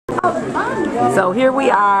So here we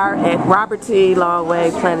are at Robert T.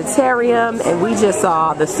 Longway Planetarium, and we just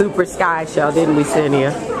saw the Super Sky Show, didn't we,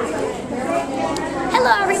 Senia?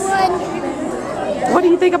 Hello, everyone. What do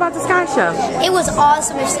you think about the Sky Show? It was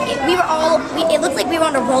awesome. It looked like we were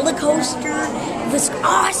on a roller coaster. It was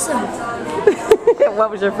awesome. What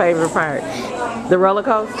was your favorite part? The roller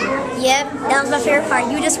coaster? Yep, that was my favorite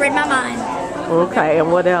part. You just read my mind. Okay,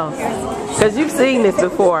 and what else? Because you've seen this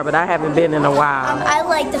before, but I haven't been in a while. I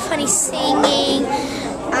like the funny singing.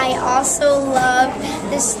 I also love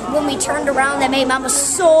this when we turned around. That made Mama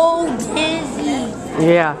so dizzy.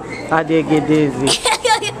 Yeah, I did get dizzy.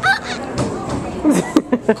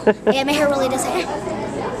 Yeah, it made her really dizzy.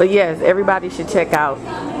 But yes, everybody should check out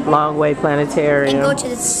Longway Planetarium. And go to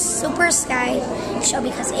the Super Sky Show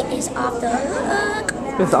because it is off the hook.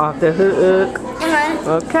 It's off the hook.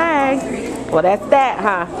 Okay. Well, that's that,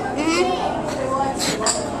 huh?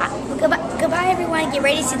 Goodbye, everyone. Get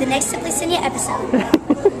ready to see the next Simply Senia episode.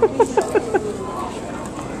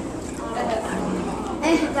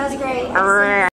 That was great.